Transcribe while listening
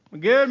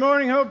Good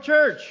morning, Hope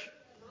Church.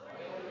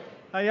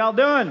 How y'all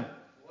doing?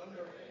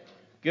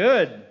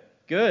 Good.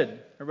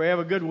 Everybody have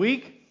a good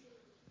week?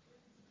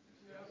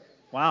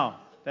 Wow,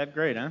 that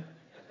great, huh?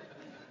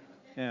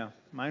 Yeah,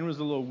 mine was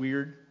a little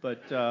weird,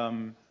 but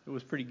it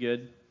was pretty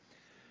good.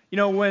 You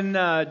know, when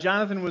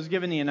Jonathan was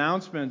giving the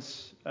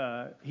announcements,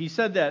 he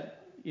said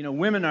that,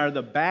 women are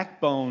the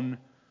backbone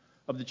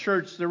of the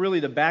church. They're really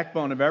the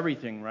backbone of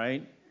everything,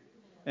 right?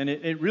 And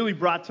it really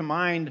brought to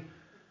mind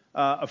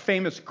a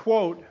famous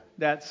quote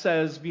that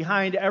says,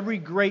 behind every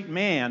great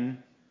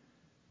man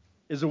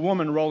is a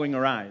woman rolling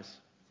her eyes.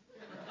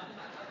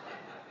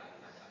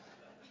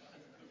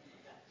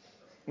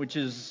 Which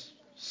is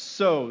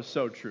so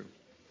true.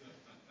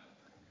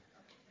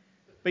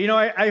 But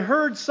I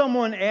heard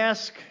someone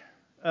ask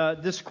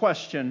this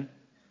question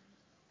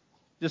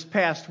this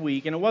past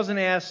week, and it wasn't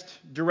asked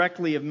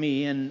directly of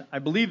me, and I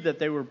believe that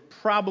they were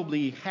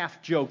probably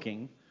half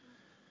joking.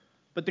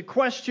 But the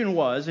question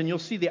was, and you'll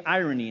see the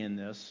irony in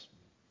this,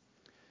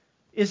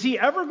 is he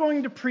ever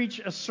going to preach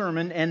a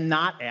sermon and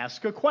not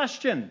ask a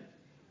question?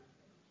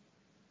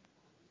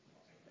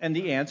 And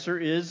the answer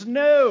is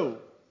no.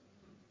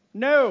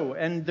 No,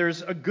 and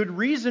there's a good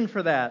reason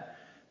for that.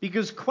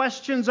 Because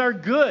questions are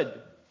good.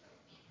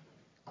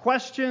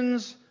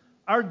 Questions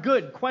are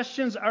good.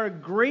 Questions are a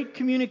great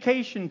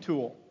communication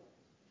tool.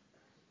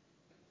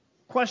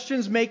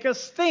 Questions make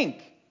us think.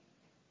 At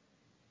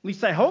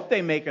least I hope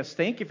they make us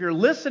think. If you're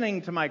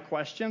listening to my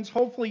questions,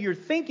 hopefully you're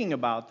thinking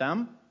about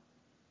them.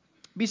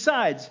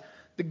 Besides,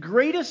 the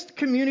greatest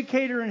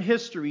communicator in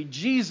history,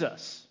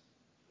 Jesus,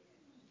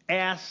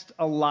 asked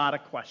a lot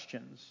of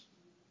questions.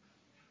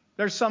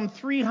 There's some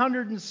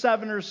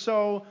 307 or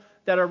so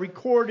that are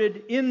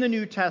recorded in the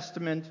New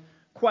Testament,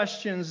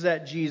 questions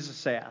that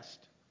Jesus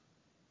asked.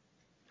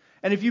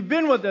 And if you've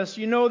been with us,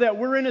 you know that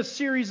we're in a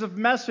series of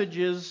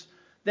messages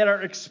that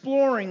are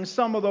exploring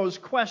some of those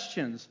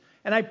questions.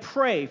 And I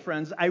pray,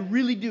 friends, I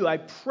really do, I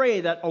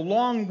pray that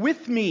along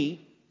with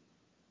me,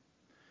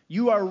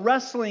 you are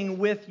wrestling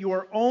with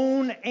your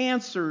own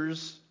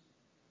answers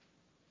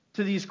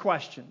to these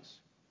questions.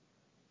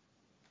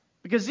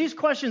 Because these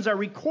questions are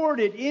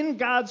recorded in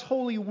God's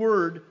holy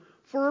word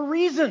for a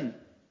reason.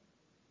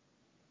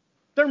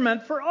 They're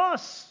meant for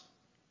us.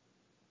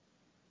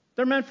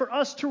 They're meant for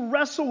us to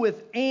wrestle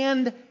with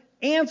and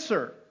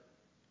answer.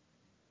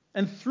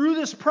 And through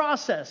this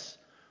process,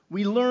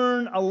 we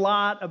learn a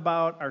lot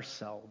about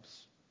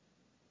ourselves.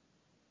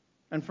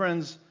 And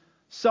friends,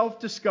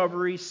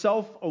 self-discovery,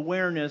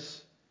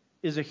 self-awareness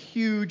is a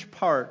huge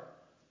part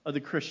of the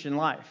Christian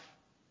life.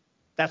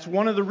 That's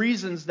one of the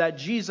reasons that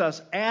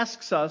Jesus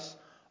asks us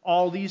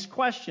all these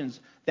questions,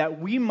 that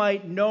we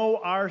might know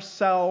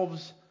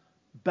ourselves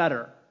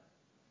better.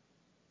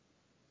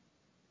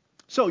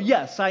 So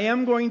yes, I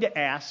am going to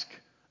ask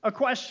a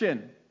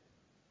question.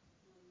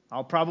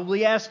 I'll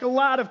probably ask a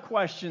lot of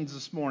questions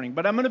this morning,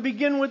 but I'm going to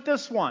begin with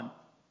this one.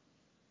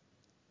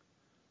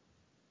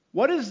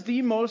 What is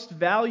the most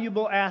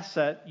valuable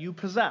asset you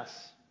possess?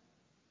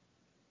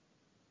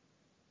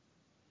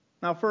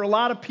 Now, for a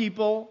lot of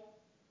people,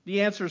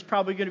 the answer is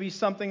probably going to be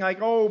something like,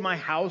 oh, my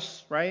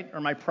house, right?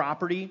 Or my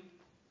property.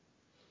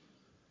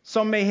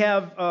 Some may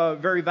have a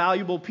very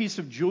valuable piece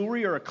of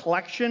jewelry or a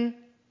collection,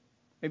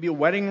 maybe a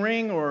wedding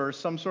ring or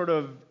some sort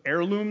of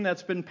heirloom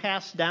that's been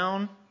passed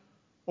down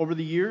over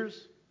the years.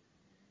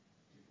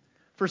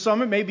 For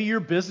some, it may be your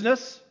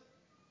business.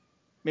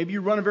 Maybe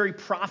you run a very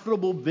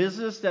profitable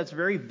business that's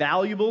very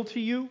valuable to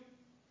you.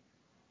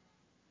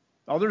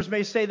 Others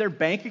may say their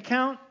bank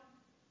account,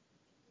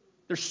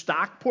 their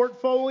stock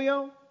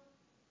portfolio,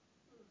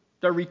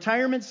 their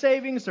retirement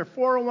savings, their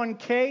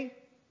 401k.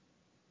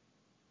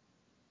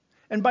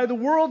 And by the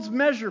world's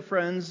measure,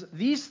 friends,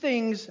 these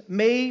things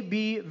may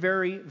be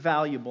very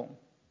valuable.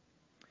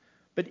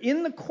 But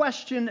in the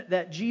question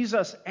that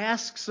Jesus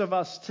asks of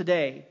us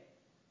today,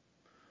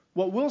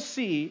 what we'll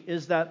see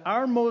is that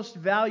our most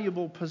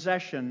valuable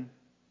possession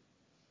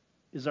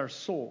is our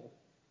soul.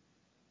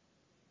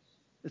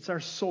 It's our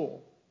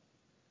soul.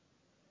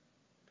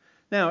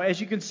 Now, as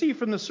you can see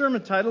from the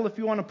sermon title, if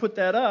you want to put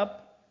that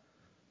up,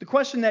 the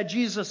question that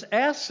Jesus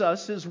asks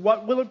us is,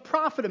 what will it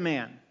profit a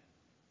man?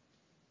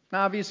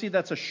 Now, obviously,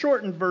 that's a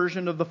shortened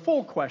version of the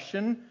full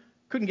question.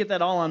 Couldn't get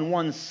that all on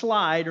one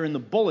slide or in the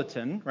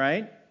bulletin,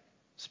 right?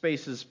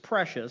 Space is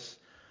precious.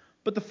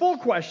 But the full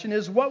question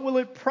is, what will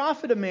it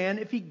profit a man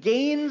if he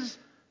gains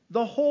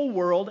the whole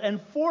world and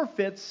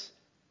forfeits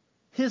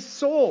his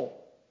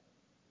soul?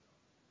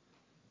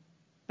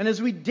 And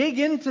as we dig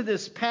into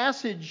this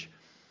passage,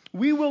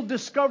 we will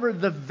discover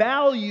the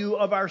value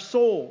of our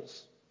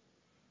souls.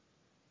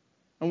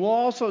 And we'll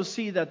also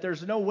see that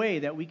there's no way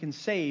that we can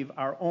save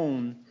our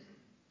own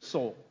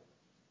soul.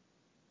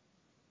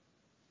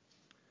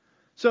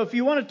 So if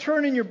you want to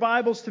turn in your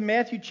Bibles to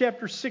Matthew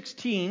chapter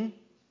 16,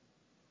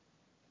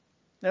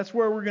 that's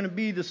where we're going to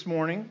be this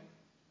morning.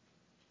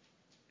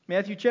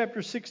 Matthew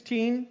chapter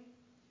 16,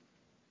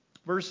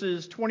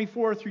 verses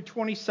 24 through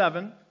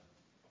 27.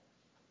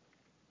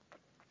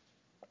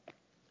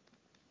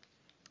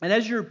 And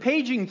as you're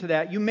paging to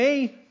that, you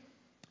may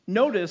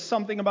notice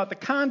something about the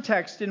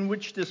context in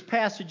which this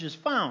passage is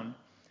found.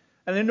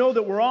 And I know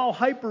that we're all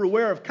hyper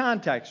aware of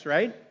context,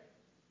 right?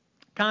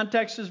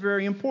 Context is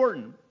very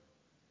important.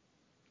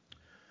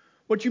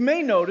 What you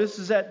may notice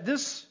is that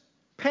this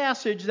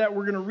passage that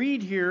we're going to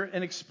read here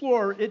and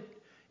explore, it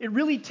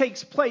really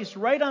takes place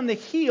right on the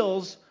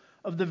heels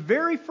of the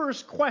very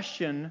first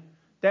question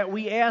that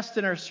we asked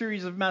in our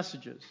series of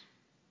messages.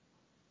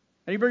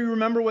 Anybody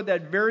remember what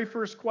that very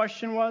first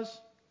question was?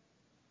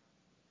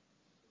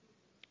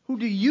 Who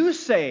do you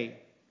say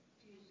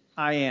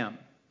I am?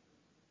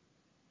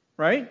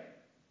 Right?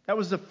 That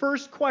was the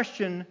first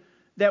question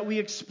that we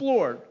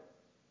explored.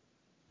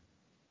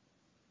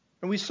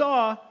 And we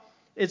saw,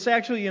 it's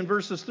actually in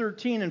verses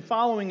 13 and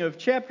following of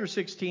chapter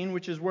 16,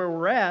 which is where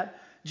we're at,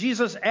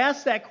 Jesus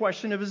asked that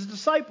question of his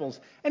disciples.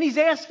 And he's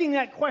asking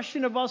that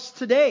question of us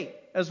today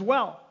as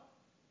well.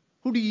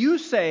 Who do you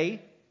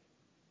say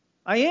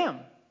I am?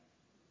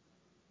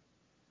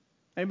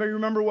 Anybody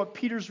remember what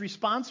Peter's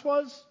response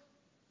was?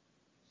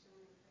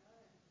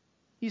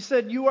 He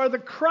said, "You are the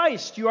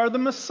Christ, you are the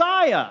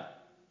Messiah."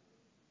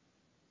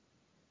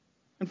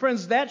 And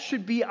friends, that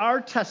should be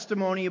our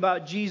testimony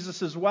about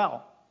Jesus as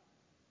well,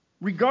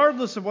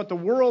 regardless of what the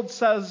world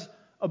says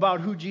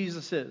about who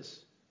Jesus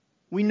is.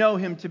 We know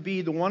him to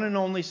be the one and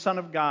only Son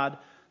of God,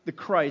 the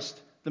Christ,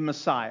 the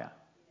Messiah.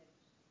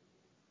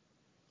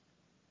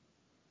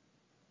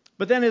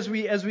 But then as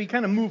we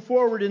kind of move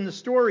forward in the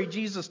story,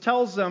 Jesus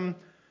tells them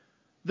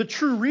the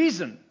true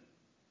reason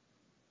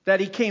that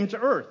he came to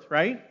earth,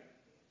 right?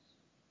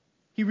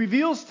 He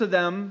reveals to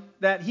them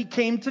that he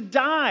came to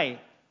die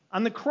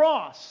on the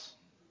cross.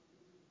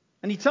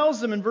 And he tells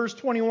them in verse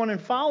 21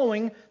 and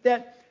following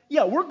that,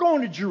 yeah, we're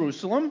going to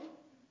Jerusalem.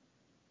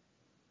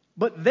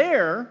 But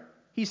there,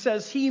 he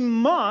says, he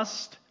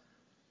must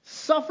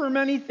suffer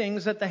many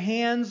things at the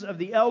hands of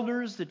the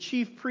elders, the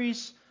chief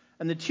priests,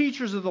 and the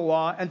teachers of the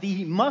law, and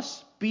he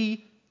must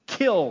be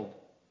killed.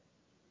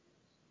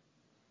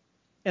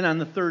 And on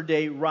the third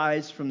day,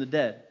 rise from the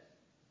dead.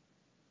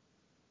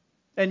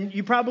 And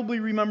you probably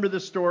remember the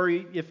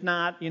story. If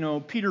not,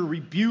 Peter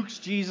rebukes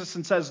Jesus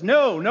and says,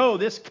 no,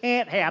 this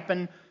can't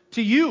happen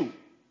to you.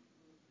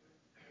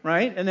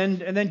 Right? And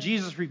then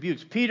Jesus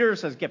rebukes Peter,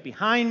 says, "Get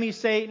behind me,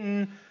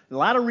 Satan." A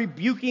lot of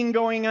rebuking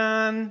going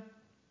on.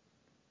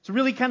 It's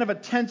really kind of a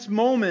tense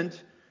moment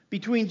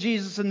between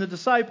Jesus and the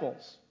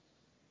disciples.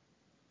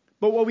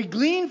 But what we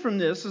glean from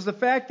this is the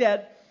fact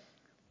that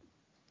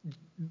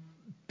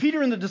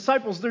Peter and the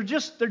disciples, they're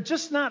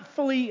just not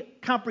fully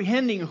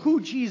comprehending who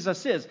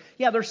Jesus is.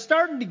 Yeah, they're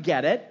starting to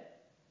get it,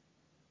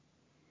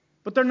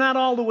 but they're not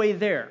all the way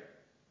there.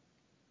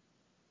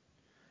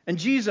 And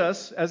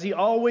Jesus, as he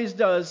always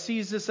does,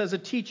 sees this as a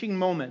teaching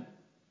moment.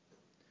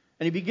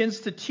 And he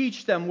begins to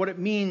teach them what it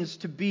means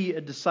to be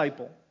a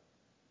disciple.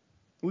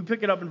 We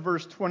pick it up in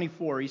verse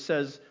 24. He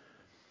says,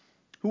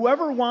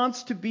 "Whoever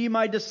wants to be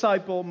my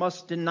disciple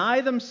must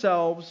deny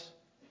themselves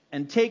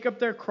and take up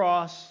their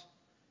cross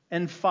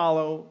and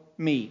follow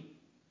me."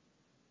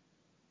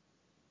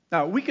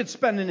 Now, we could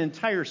spend an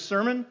entire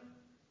sermon,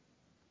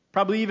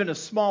 probably even a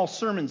small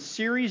sermon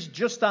series,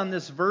 just on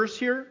this verse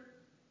here.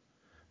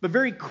 But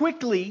very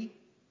quickly,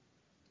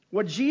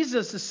 what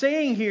Jesus is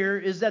saying here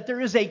is that there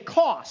is a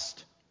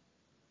cost.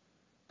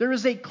 There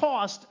is a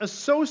cost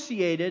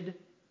associated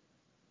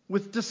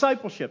with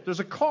discipleship.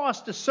 There's a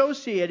cost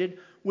associated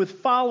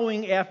with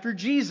following after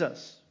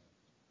Jesus.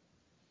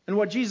 And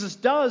what Jesus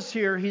does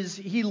here is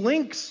he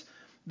links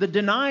the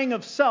denying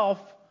of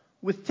self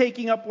with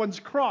taking up one's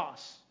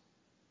cross.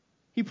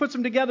 He puts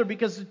them together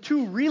because the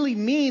two really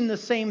mean the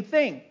same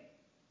thing.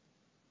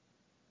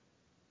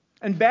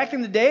 And back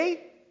in the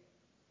day,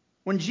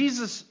 when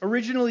Jesus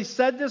originally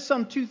said this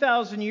some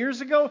 2,000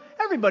 years ago,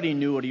 everybody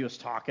knew what he was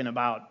talking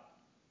about.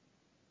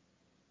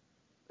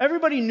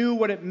 Everybody knew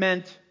what it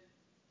meant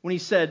when he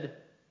said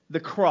the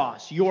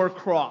cross, your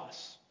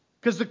cross.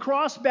 Because the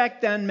cross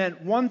back then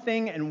meant one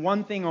thing and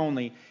one thing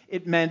only.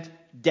 It meant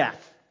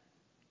death.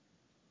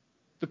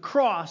 The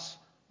cross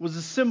was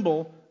a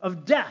symbol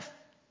of death.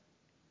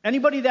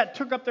 Anybody that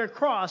took up their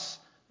cross,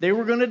 they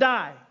were going to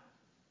die.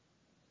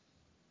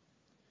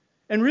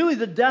 And really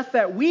the death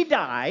that we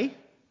die,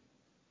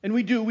 and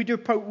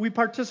we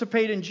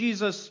participate in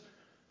Jesus'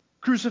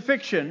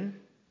 crucifixion,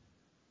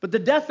 but the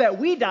death that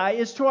we die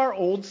is to our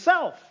old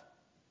self.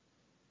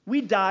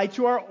 We die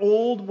to our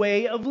old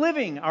way of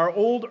living, our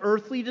old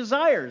earthly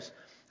desires.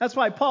 That's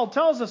why Paul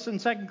tells us in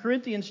 2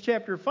 Corinthians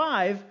chapter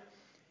 5,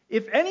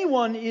 if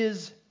anyone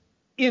is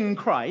in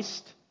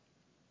Christ,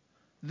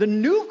 the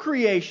new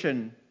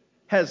creation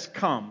has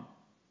come.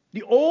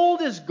 The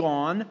old is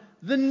gone,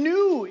 the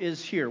new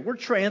is here. We're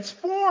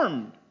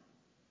transformed.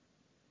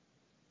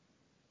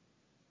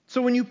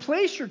 So when you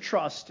place your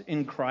trust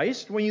in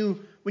Christ, when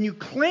you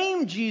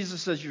claim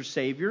Jesus as your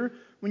Savior,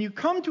 when you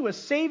come to a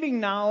saving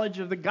knowledge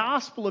of the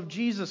gospel of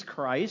Jesus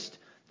Christ,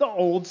 the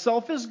old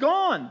self is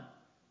gone.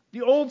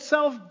 The old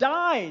self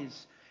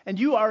dies, and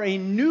you are a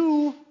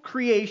new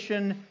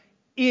creation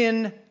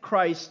in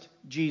Christ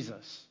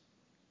Jesus.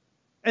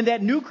 And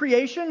that new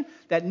creation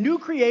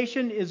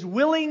is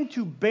willing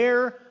to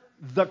bear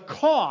the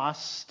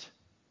cost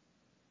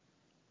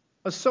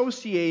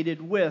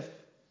associated with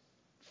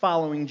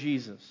following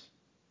Jesus.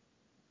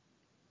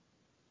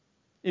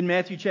 In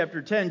Matthew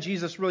chapter 10,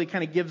 Jesus really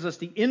kind of gives us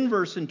the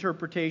inverse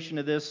interpretation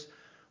of this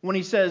when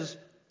he says,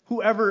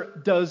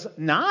 whoever does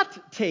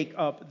not take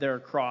up their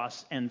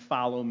cross and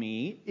follow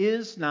me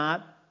is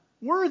not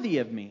worthy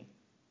of me.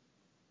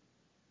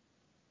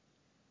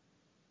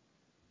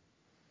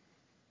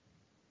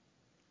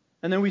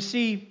 And then we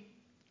see,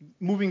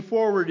 moving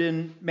forward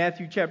in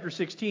Matthew chapter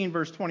 16,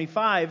 verse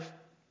 25,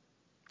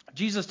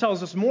 Jesus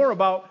tells us more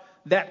about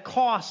that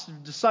cost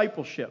of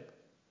discipleship.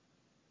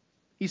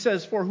 He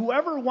says, for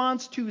whoever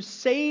wants to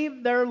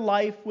save their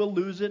life will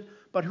lose it,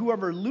 but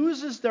whoever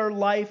loses their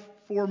life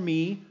for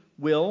me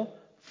will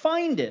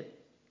find it.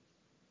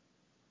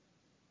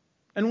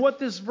 And what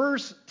this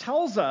verse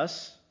tells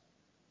us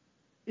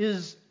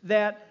is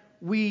that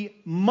we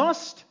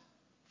must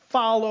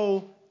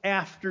follow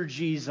after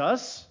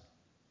Jesus,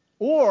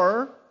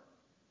 or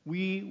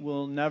we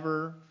will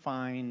never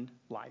find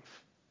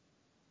life.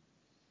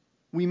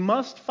 We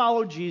must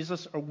follow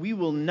Jesus, or we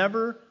will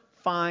never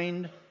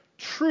find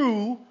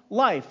true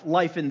life.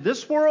 Life in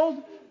this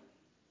world,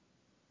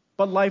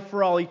 but life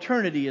for all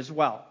eternity as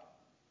well.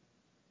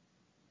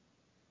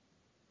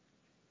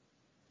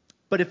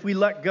 But if we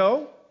let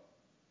go,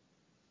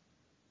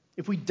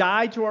 if we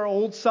die to our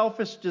old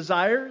selfish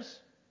desires,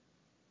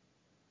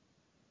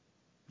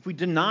 if we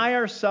deny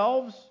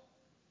ourselves,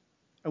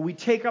 and we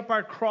take up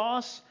our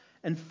cross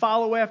and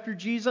follow after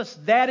Jesus,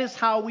 that is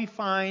how we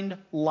find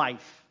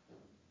life.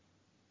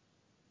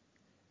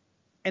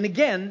 And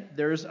again,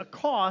 there's a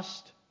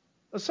cost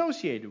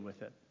associated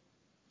with it.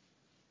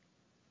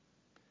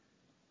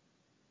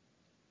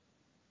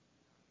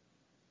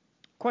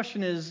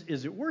 Question is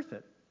it worth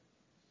it?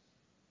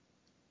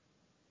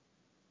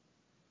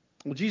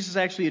 Well, Jesus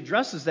actually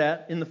addresses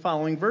that in the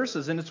following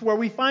verses, and it's where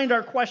we find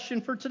our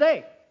question for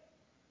today.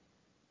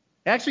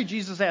 Actually,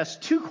 Jesus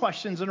asks two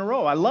questions in a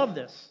row. I love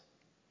this.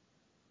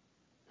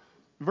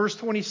 Verse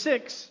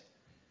 26,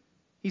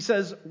 he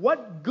says,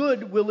 what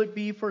good will it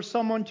be for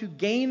someone to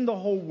gain the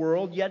whole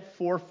world yet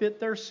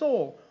forfeit their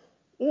soul?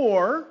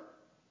 Or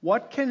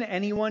what can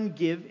anyone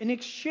give in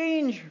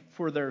exchange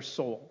for their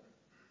soul?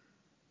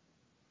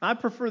 I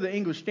prefer the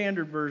English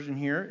Standard Version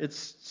here.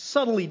 It's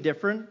subtly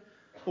different,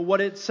 but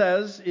what it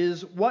says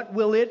is, what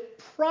will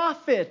it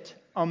profit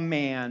a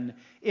man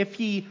if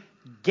he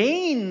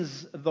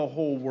gains the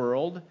whole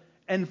world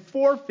and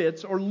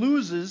forfeits or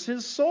loses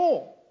his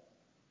soul?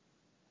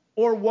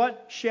 Or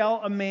what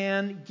shall a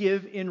man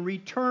give in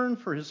return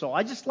for his soul?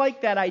 I just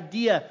like that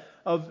idea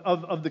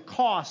of the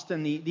cost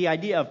and the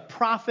idea of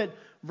profit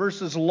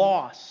versus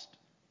lost.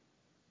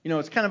 You know,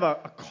 it's kind of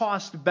a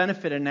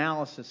cost-benefit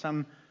analysis.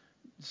 I'm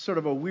sort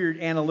of a weird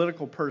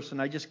analytical person.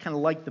 I just kind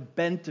of like the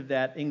bent of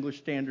that English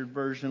Standard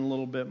Version a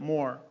little bit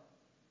more.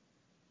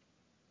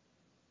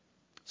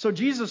 So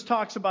Jesus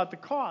talks about the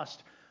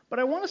cost. But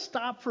I want to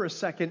stop for a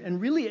second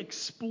and really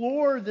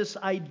explore this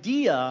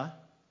idea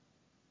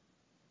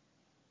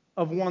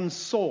of one's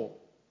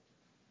soul.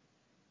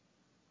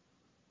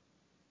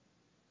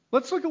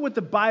 Let's look at what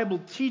the Bible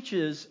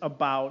teaches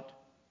about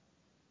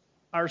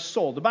our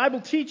soul. The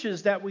Bible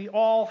teaches that we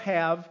all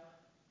have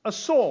a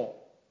soul.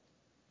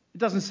 It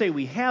doesn't say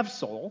we have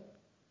soul.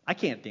 I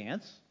can't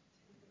dance,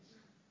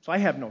 so I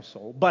have no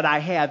soul. But I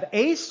have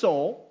a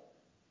soul,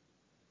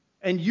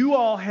 and you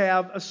all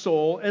have a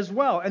soul as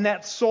well. And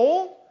that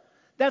soul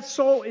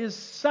is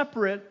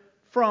separate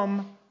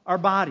from our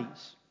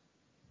bodies.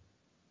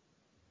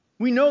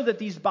 We know that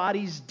these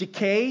bodies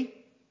decay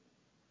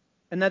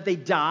and that they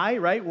die,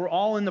 right? We're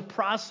all in the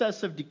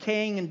process of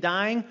decaying and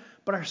dying.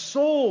 But our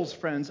souls,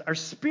 friends, our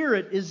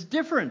spirit is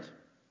different.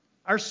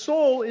 Our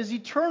soul is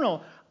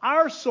eternal.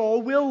 Our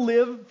soul will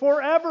live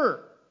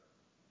forever.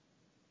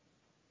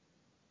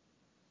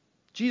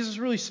 Jesus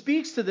really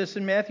speaks to this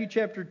in Matthew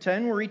chapter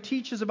 10, where he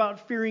teaches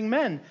about fearing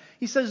men.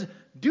 He says,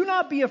 do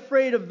not be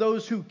afraid of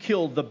those who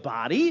kill the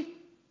body,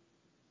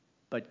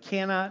 but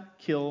cannot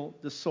kill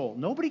the soul.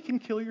 Nobody can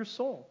kill your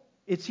soul.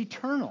 It's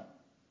eternal.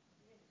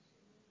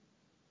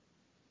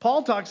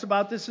 Paul talks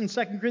about this in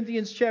 2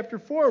 Corinthians chapter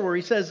 4, where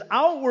he says,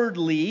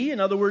 outwardly, in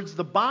other words,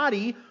 the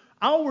body,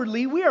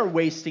 outwardly we are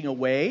wasting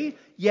away,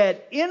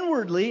 yet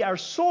inwardly, our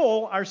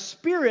soul, our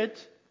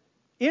spirit,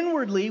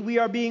 inwardly we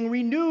are being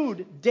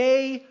renewed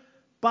day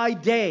by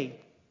day.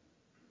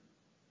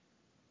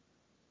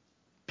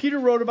 Peter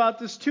wrote about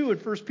this too in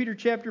 1 Peter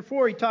chapter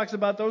 4. He talks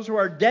about those who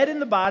are dead in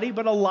the body,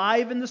 but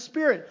alive in the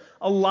spirit,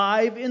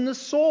 alive in the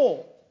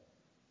soul.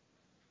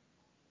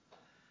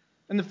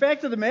 And the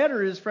fact of the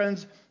matter is,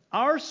 friends,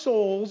 our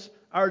souls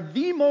are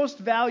the most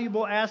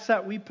valuable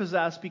asset we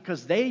possess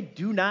because they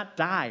do not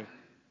die.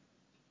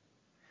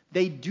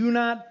 They do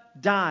not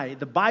die.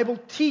 The Bible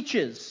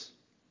teaches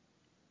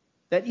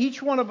that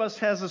each one of us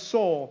has a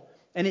soul,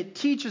 and it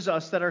teaches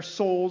us that our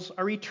souls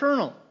are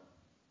eternal.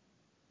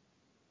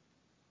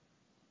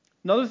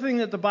 Another thing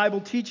that the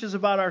Bible teaches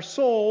about our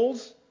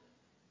souls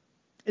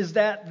is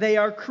that they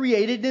are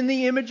created in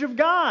the image of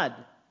God.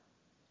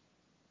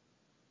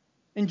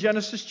 In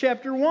Genesis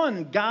chapter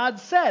 1, God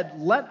said,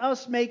 "Let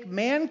us make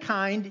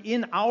mankind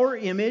in our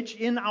image,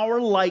 in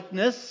our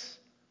likeness."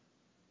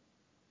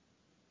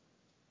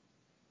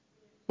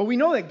 But we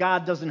know that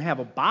God doesn't have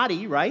a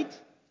body, right?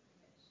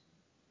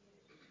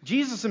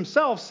 Jesus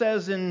himself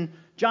says in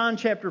John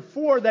chapter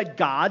 4 that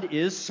God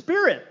is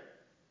spirit.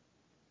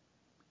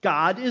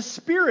 God is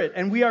spirit,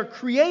 and we are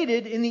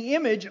created in the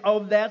image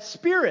of that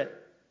spirit.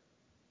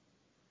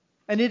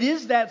 And it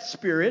is that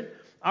spirit,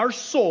 our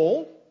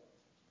soul,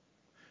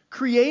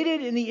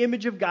 created in the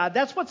image of God.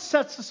 That's what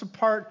sets us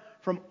apart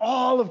from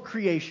all of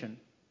creation.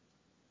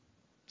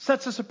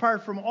 Sets us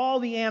apart from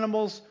all the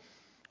animals.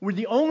 We're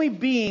the only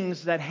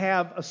beings that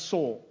have a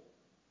soul.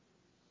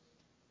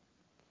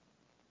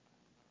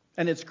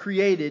 And it's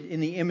created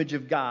in the image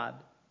of God.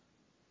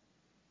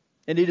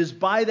 And it is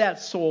by that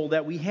soul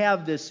that we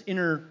have this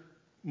inner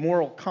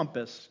moral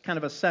compass, kind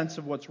of a sense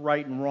of what's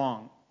right and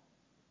wrong.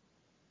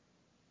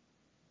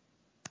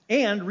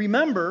 And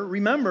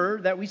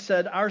remember that we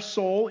said our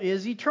soul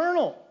is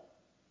eternal.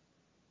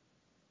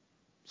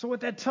 So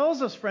what that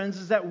tells us, friends,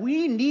 is that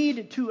we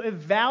need to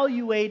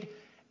evaluate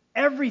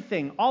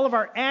everything, all of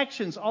our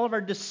actions, all of our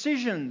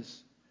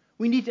decisions.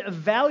 We need to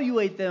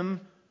evaluate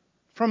them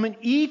from an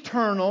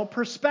eternal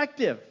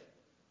perspective.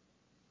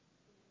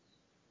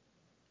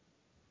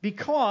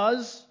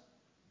 Because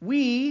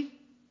we,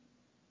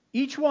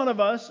 each one of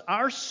us,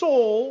 our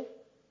soul,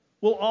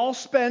 will all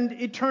spend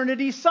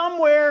eternity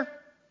somewhere.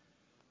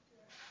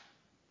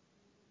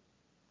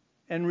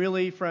 And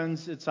really,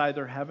 friends, it's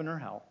either heaven or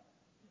hell.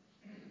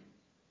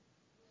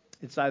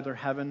 It's either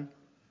heaven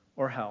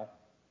or hell.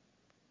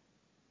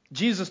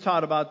 Jesus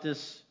taught about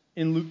this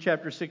in Luke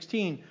chapter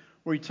 16,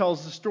 where he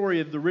tells the story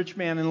of the rich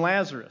man and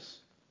Lazarus.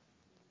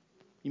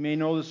 You may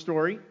know the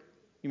story,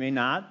 you may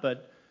not,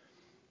 but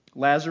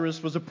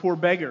Lazarus was a poor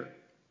beggar.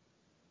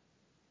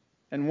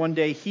 And one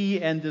day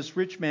he and this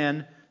rich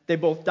man, they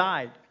both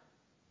died.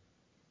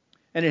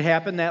 And it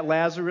happened that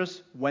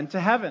Lazarus went to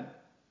heaven.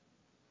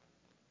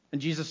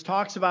 And Jesus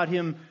talks about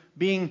him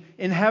being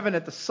in heaven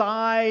at the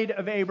side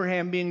of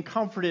Abraham, being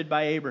comforted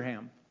by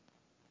Abraham.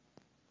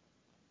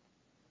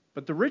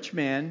 But the rich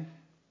man,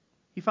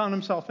 he found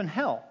himself in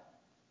hell,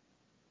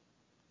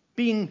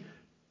 being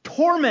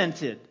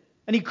tormented.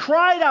 And he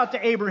cried out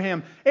to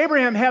Abraham,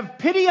 "Abraham, have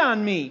pity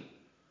on me.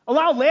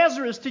 Allow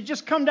Lazarus to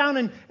just come down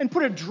and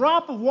put a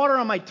drop of water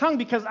on my tongue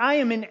because I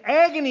am in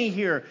agony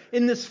here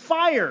in this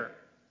fire."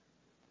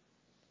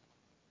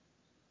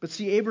 But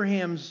see,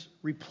 Abraham's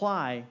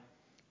reply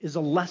is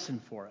a lesson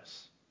for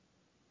us.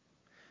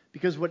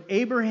 Because what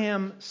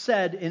Abraham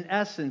said in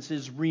essence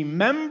is,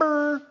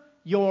 remember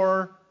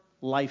your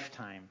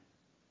lifetime.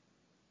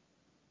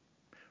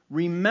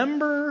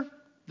 Remember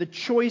the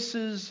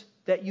choices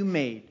that you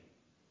made.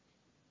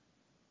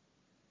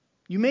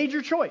 You made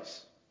your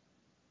choice.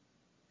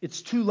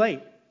 It's too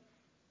late.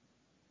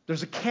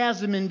 There's a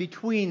chasm in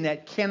between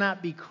that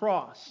cannot be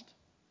crossed.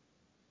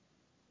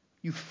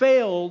 You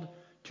failed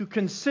to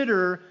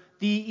consider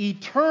the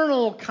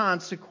eternal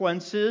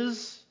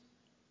consequences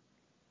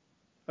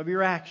of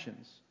your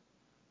actions.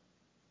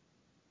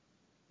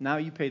 Now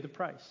you pay the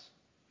price.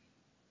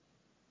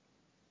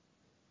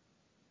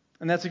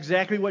 And that's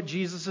exactly what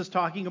Jesus is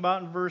talking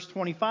about in verse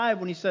 25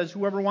 when he says,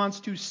 "Whoever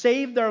wants to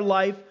save their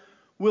life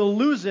will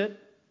lose it,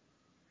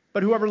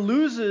 but whoever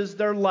loses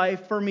their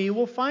life for me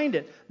will find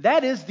it."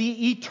 That is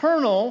the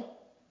eternal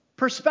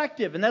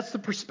perspective, and that's the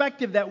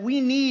perspective that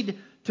we need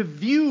to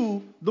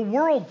view the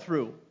world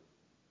through.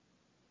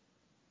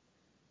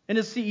 And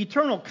it's the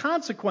eternal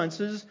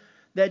consequences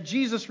that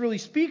Jesus really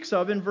speaks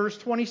of in verse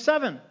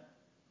 27.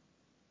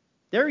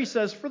 There he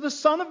says, "For the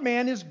Son of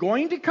Man is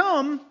going to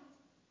come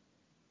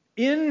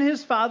in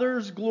his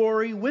Father's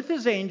glory with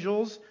his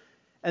angels,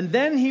 and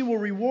then he will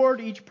reward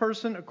each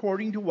person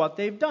according to what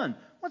they've done."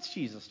 What's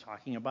Jesus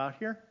talking about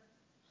here?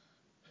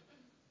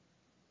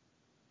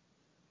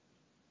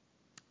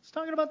 He's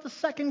talking about the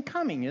second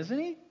coming, isn't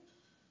he?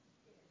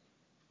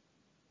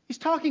 He's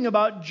talking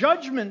about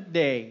Judgment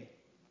Day.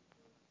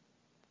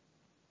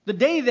 The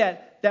day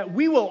that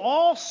we will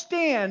all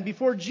stand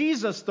before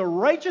Jesus, the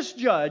righteous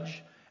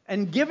judge,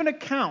 and give an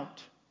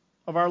account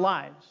of our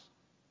lives.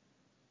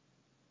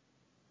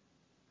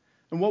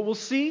 And what we'll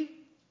see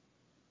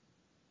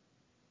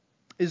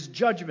is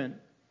judgment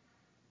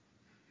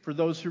for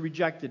those who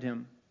rejected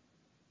him.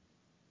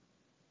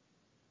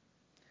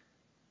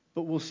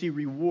 But we'll see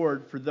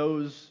reward for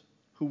those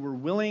who were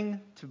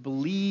willing to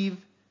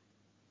believe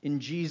in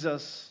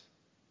Jesus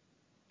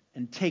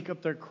and take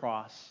up their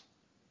cross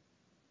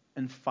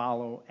and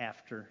follow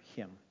after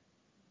him.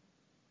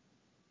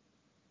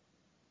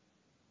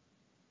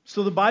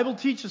 So the Bible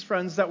teaches,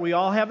 friends, that we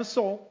all have a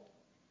soul.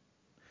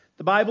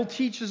 The Bible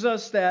teaches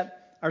us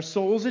that our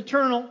soul is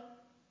eternal,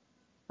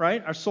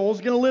 right? Our soul is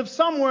going to live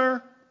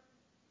somewhere,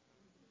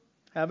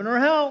 heaven or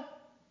hell.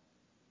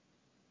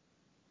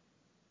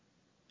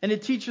 And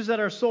it teaches that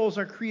our souls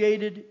are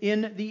created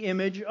in the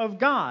image of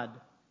God.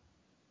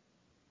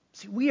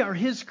 See, we are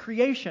his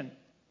creation.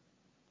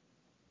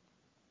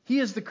 He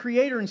is the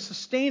creator and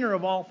sustainer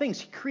of all things.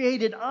 He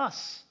created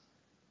us.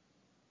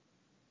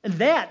 And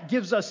that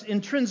gives us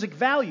intrinsic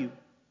value.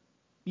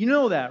 You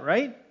know that,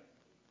 right?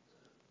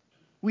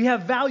 We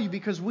have value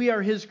because we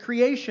are His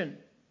creation.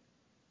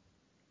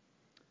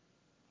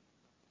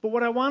 But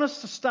what I want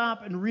us to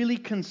stop and really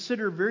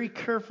consider very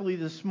carefully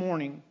this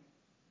morning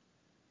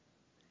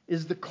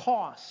is the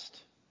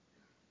cost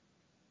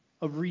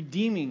of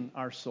redeeming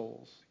our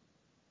souls.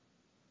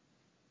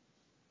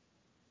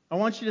 I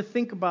want you to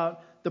think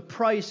about the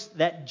price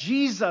that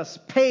Jesus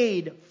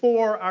paid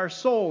for our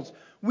souls.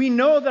 We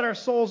know that our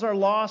souls are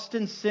lost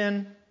in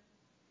sin.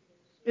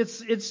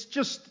 It's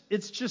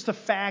just a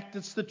fact.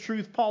 It's the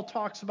truth. Paul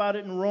talks about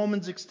it in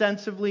Romans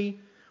extensively.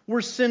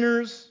 We're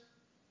sinners.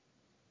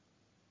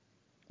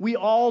 We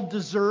all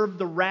deserve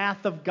the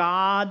wrath of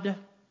God.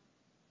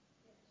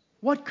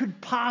 What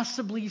could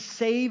possibly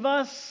save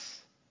us?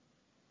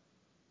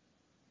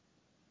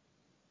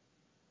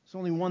 There's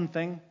only one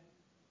thing.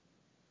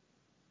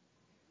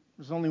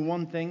 There's only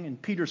one thing, and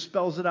Peter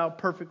spells it out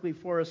perfectly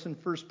for us in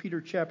 1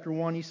 Peter chapter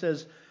 1. He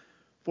says,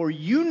 "For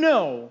you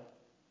know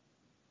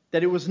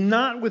that it was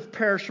not with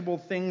perishable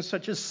things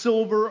such as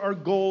silver or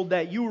gold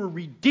that you were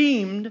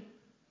redeemed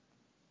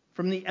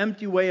from the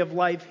empty way of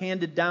life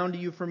handed down to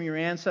you from your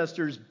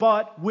ancestors,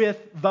 but with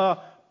the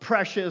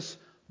precious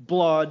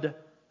blood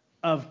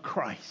of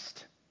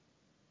Christ,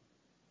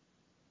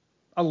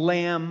 a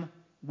lamb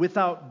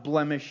without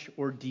blemish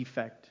or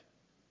defect."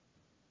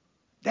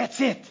 That's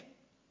it.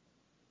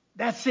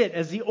 That's it.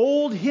 As the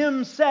old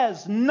hymn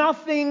says,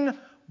 nothing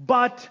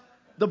but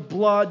the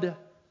blood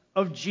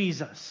of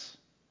Jesus.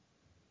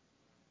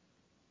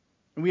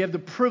 And we have the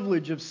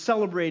privilege of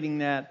celebrating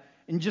that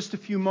in just a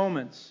few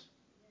moments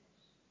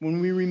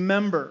when we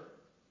remember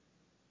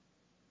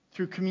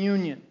through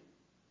communion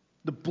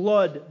the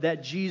blood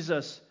that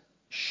Jesus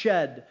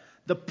shed,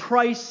 the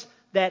price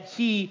that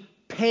He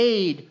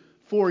paid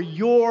for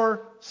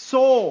your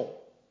soul.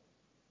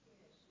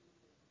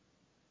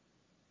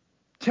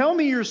 Tell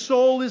me your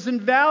soul is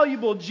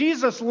invaluable.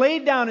 Jesus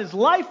laid down His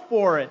life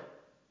for it.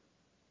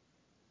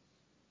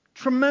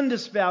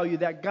 Tremendous value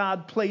that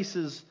God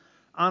places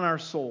on our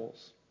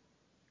souls.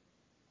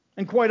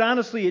 And quite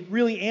honestly, it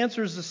really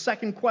answers the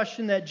second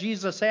question that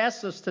Jesus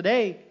asks us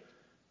today.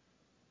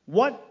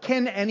 What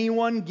can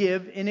anyone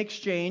give in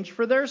exchange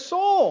for their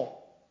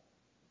soul?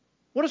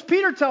 What does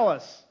Peter tell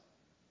us?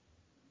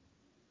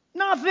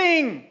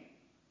 Nothing.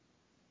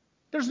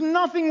 There's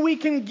nothing we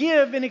can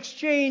give in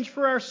exchange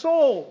for our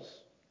souls.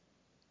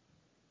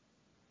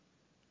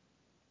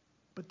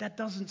 But that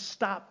doesn't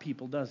stop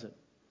people, does it?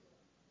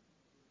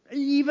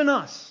 Even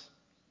us.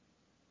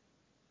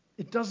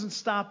 It doesn't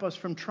stop us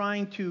from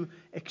trying to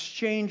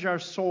exchange our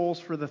souls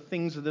for the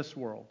things of this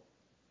world.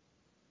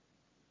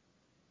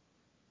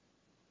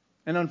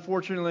 And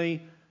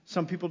unfortunately,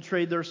 some people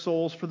trade their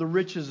souls for the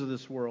riches of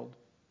this world.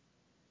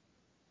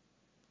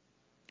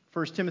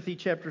 1 Timothy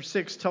chapter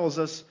 6 tells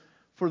us,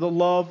 "For the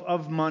love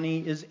of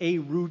money is a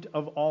root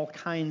of all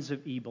kinds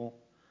of evil.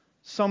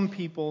 Some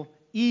people,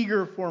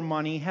 eager for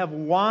money, have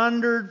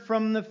wandered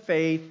from the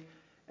faith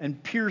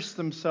and pierced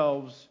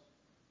themselves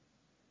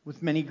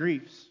with many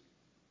griefs."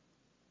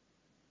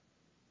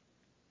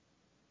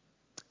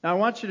 Now I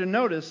want you to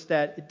notice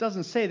that it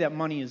doesn't say that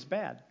money is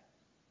bad.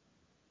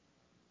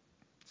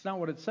 It's not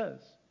what it says.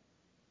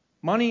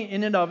 Money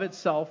in and of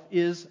itself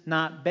is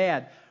not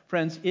bad.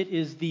 Friends, it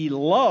is the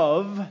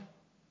love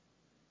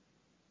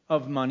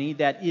of money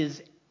that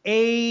is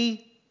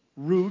a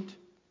root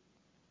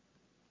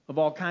of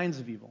all kinds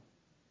of evil.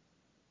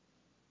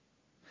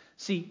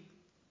 See,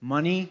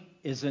 money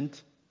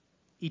isn't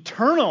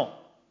eternal.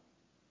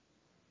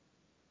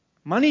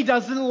 Money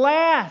doesn't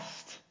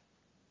last.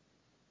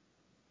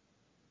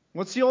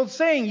 What's the old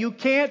saying? You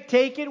can't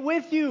take it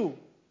with you.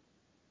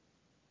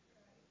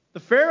 The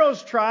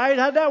Pharaohs tried.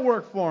 How'd that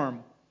work for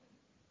them?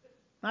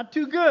 Not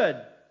too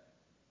good.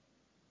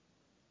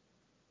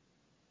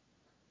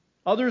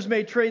 Others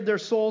may trade their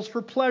souls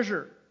for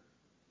pleasure,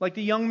 like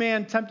the young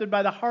man tempted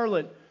by the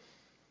harlot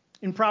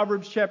in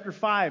Proverbs chapter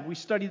 5. We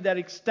studied that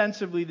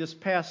extensively this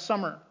past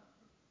summer.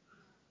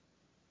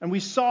 And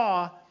we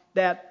saw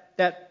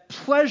that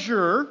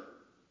pleasure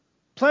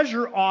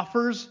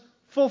offers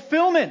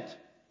fulfillment.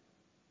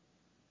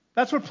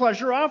 That's what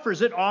pleasure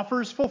offers. It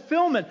offers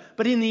fulfillment.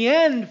 But in the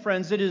end,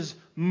 friends, it is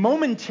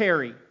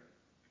momentary.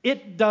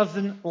 It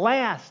doesn't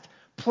last.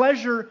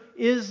 Pleasure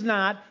is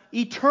not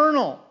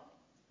eternal.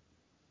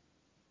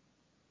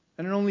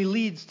 And it only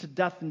leads to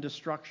death and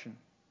destruction.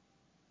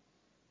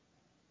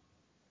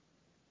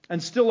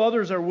 And still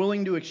others are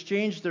willing to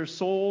exchange their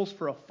souls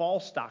for a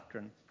false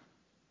doctrine.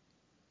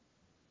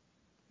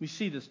 We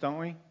see this, don't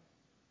we?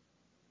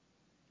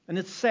 And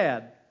it's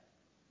sad.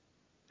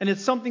 And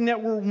it's something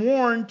that we're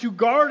warned to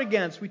guard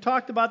against. We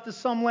talked about this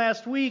some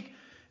last week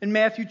in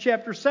Matthew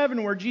chapter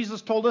 7, where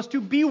Jesus told us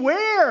to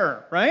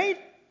beware, right?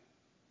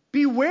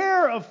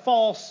 Beware of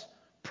false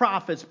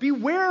prophets.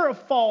 Beware of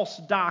false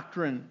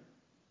doctrine.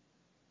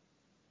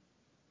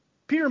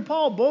 Peter and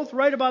Paul both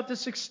write about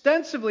this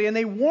extensively, and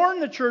they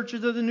warn the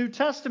churches of the New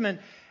Testament,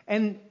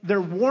 and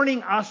they're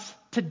warning us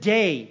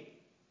today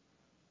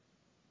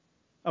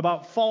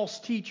about false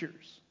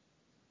teachers.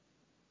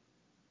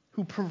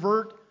 who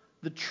pervert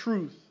the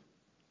truth.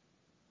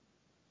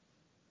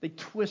 They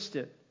twist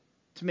it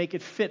to make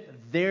it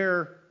fit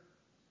their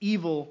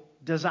evil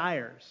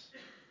desires.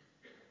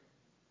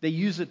 They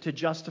use it to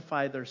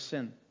justify their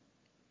sin.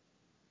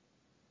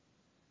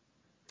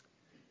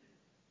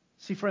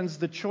 See, friends,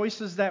 the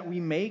choices that we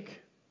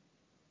make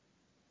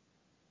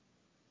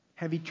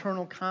have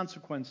eternal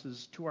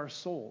consequences to our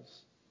souls.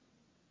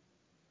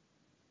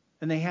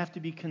 And they have to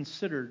be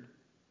considered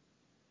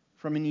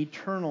from an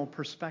eternal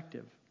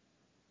perspective.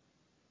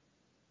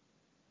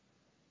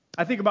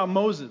 I think about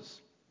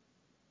Moses.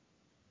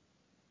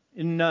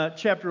 In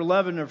chapter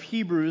 11 of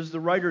Hebrews, the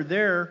writer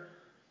there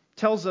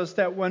tells us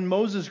that when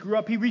Moses grew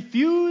up, he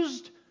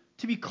refused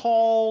to be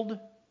called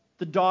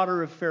the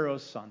daughter of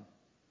Pharaoh's son.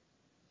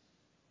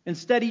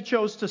 Instead, he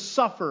chose to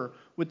suffer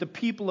with the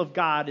people of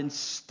God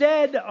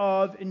instead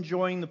of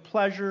enjoying the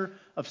pleasure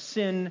of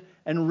sin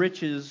and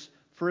riches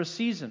for a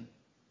season.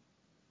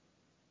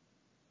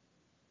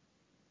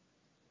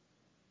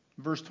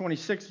 Verse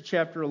 26 of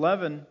chapter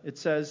 11, it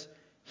says,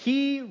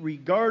 "He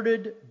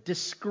regarded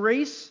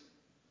disgrace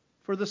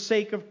for the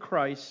sake of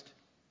Christ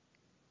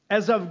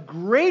as of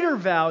greater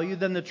value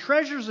than the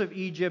treasures of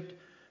Egypt,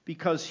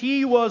 because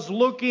he was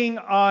looking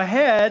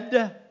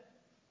ahead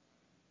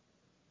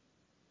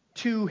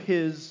to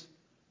his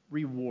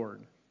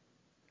reward."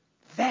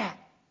 That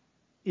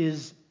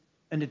is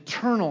an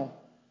eternal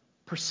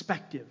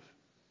perspective.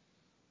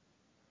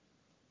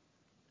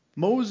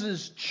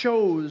 Moses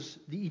chose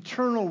the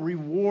eternal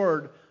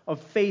reward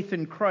of faith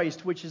in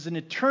Christ, which is an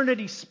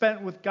eternity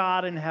spent with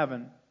God in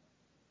heaven.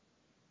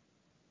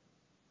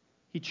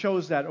 He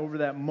chose that over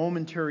that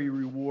momentary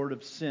reward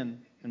of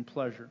sin and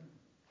pleasure,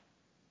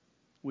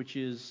 which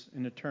is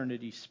an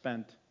eternity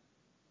spent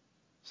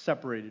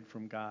separated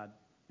from God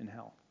in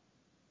hell.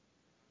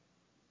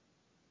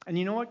 And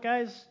you know what,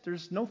 guys?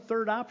 There's no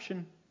third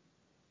option.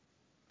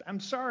 I'm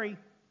sorry.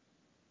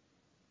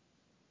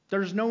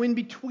 There's no in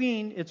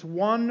between. It's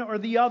one or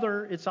the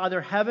other. It's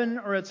either heaven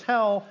or it's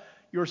hell.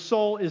 Your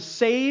soul is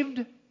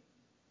saved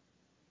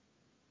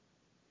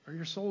or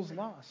your soul is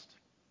lost.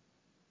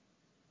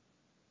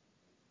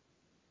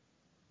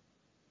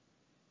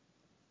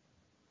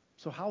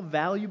 So how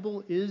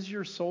valuable is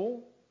your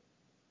soul?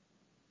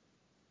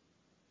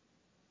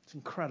 It's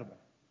incredible.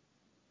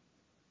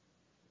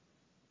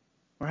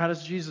 Or how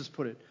does Jesus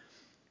put it?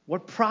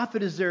 What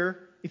profit is there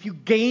if you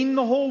gain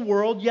the whole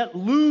world yet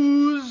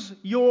lose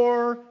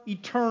your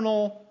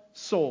eternal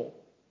soul?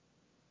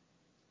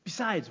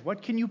 Besides,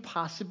 what can you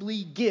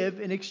possibly give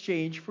in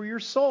exchange for your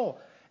soul?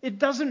 It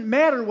doesn't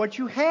matter what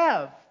you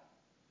have.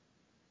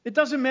 It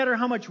doesn't matter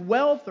how much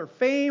wealth or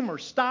fame or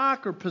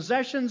stock or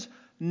possessions.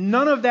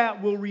 None of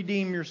that will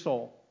redeem your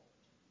soul.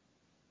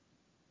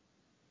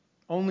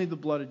 Only the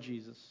blood of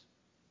Jesus.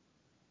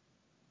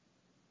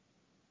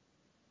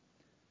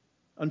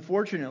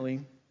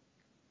 Unfortunately,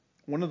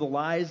 one of the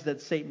lies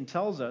that Satan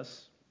tells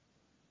us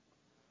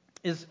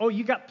is, oh,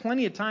 you got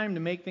plenty of time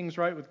to make things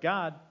right with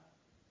God.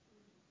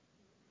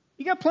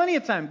 You got plenty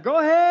of time. Go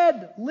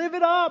ahead, live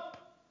it up.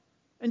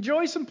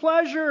 Enjoy some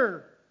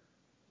pleasure.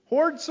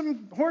 Hoard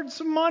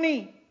some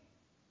money.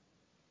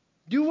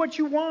 Do what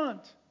you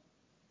want.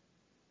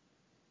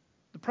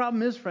 The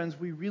problem is, friends,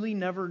 we really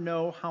never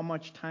know how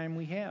much time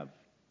we have.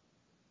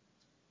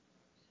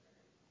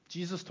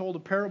 Jesus told a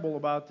parable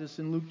about this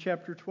in Luke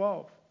chapter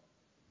 12.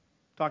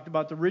 Talked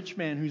about the rich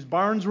man whose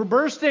barns were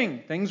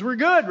bursting. Things were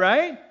good,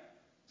 right?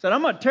 Said,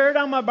 I'm going to tear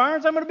down my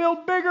barns. I'm going to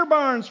build bigger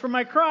barns for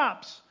my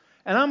crops.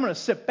 And I'm going to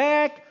sit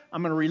back.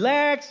 I'm going to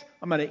relax.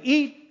 I'm going to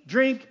eat,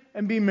 drink,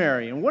 and be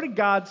merry. And what did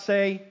God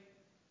say?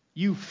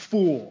 You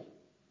fool.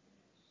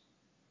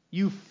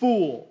 You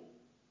fool.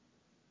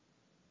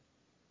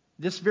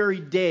 This very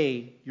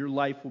day, your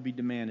life will be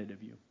demanded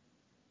of you.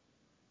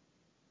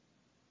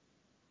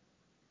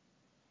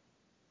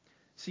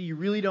 See, you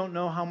really don't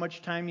know how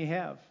much time you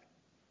have.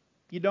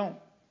 You don't.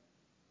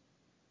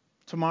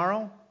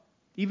 Tomorrow,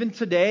 even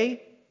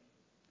today,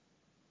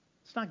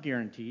 it's not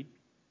guaranteed.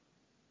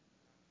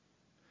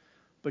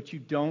 But you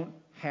don't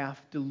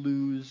have to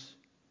lose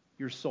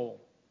your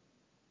soul.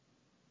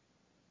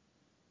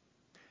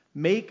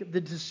 Make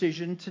the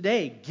decision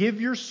today. Give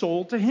your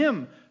soul to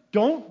Him.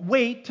 Don't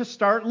wait to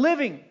start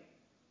living.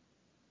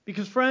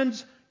 Because,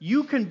 friends,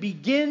 you can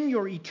begin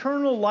your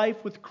eternal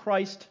life with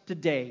Christ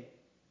today.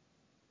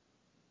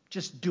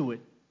 Just do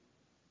it.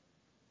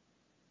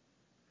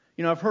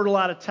 You know, I've heard a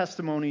lot of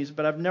testimonies,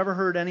 but I've never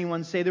heard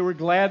anyone say they were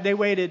glad they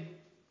waited.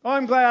 Oh,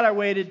 I'm glad I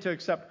waited to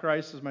accept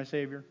Christ as my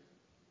Savior.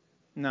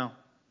 No.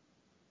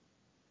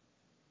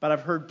 But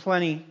I've heard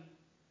plenty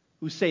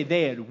who say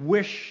they had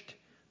wished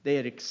they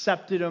had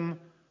accepted Him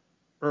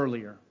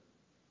earlier.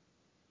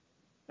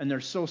 And they're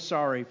so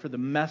sorry for the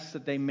mess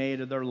that they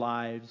made of their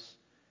lives,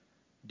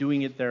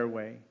 doing it their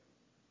way,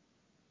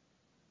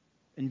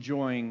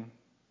 enjoying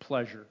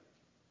pleasure.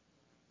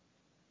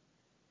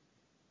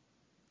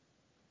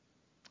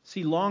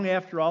 See, long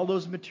after all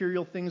those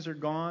material things are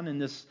gone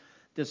and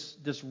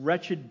this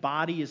wretched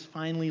body is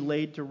finally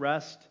laid to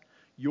rest,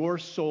 your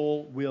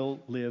soul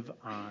will live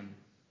on.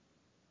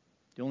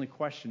 The only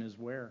question is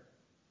where.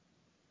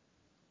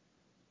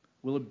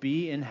 Will it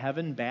be in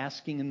heaven,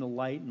 basking in the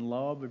light and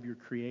love of your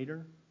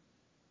Creator?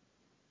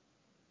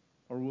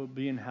 Or will it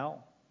be in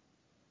hell,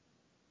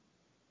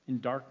 in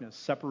darkness,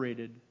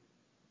 separated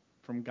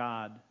from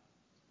God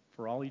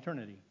for all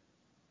eternity?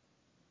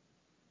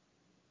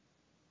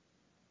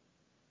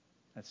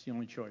 That's the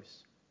only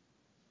choice.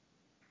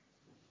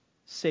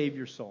 Save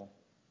your soul.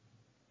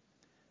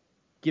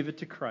 Give it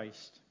to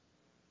Christ,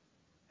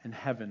 and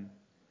heaven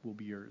will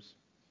be yours.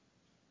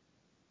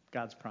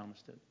 God's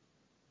promised it.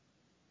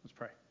 Let's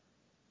pray.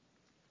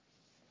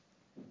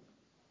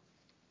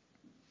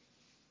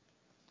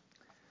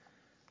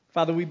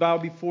 Father, we bow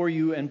before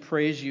you and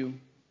praise you.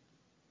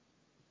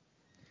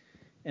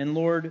 And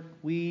Lord,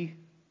 we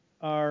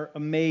are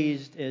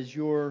amazed as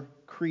your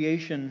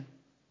creation,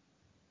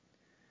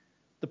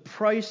 the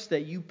price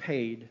that you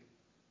paid,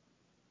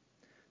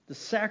 the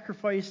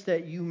sacrifice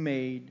that you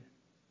made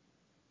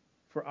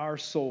for our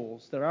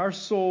souls, that our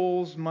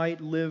souls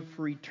might live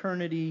for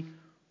eternity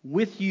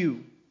with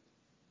you.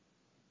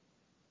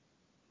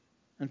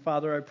 And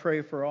Father, I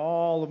pray for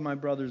all of my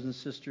brothers and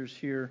sisters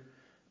here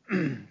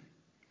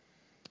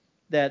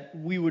that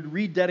we would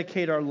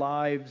rededicate our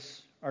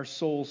lives, our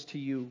souls to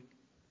you.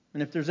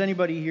 And if there's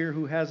anybody here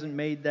who hasn't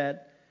made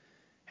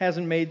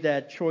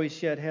that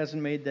choice yet,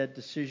 hasn't made that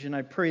decision,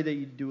 I pray that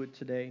you do it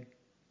today.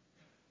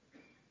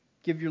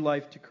 Give your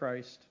life to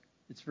Christ.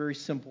 It's very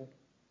simple.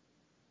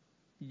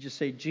 You just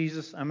say,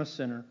 Jesus, I'm a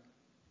sinner,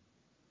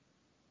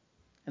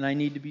 and I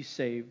need to be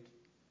saved.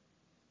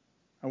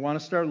 I want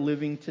to start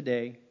living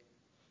today,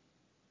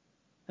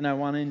 and I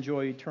want to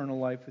enjoy eternal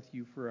life with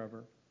you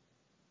forever.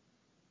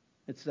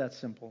 It's that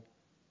simple.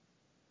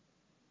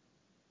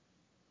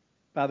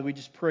 Father, we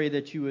just pray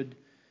that you would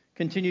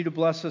continue to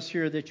bless us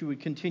here, that you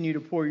would continue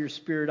to pour your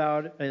Spirit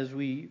out as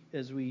we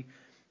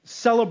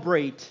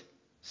celebrate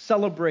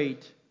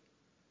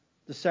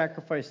the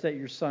sacrifice that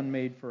your Son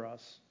made for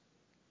us.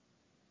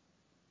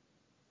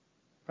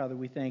 Father,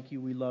 we thank you,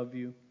 we love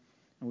you,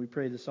 and we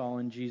pray this all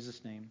in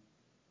Jesus' name.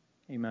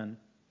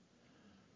 Amen.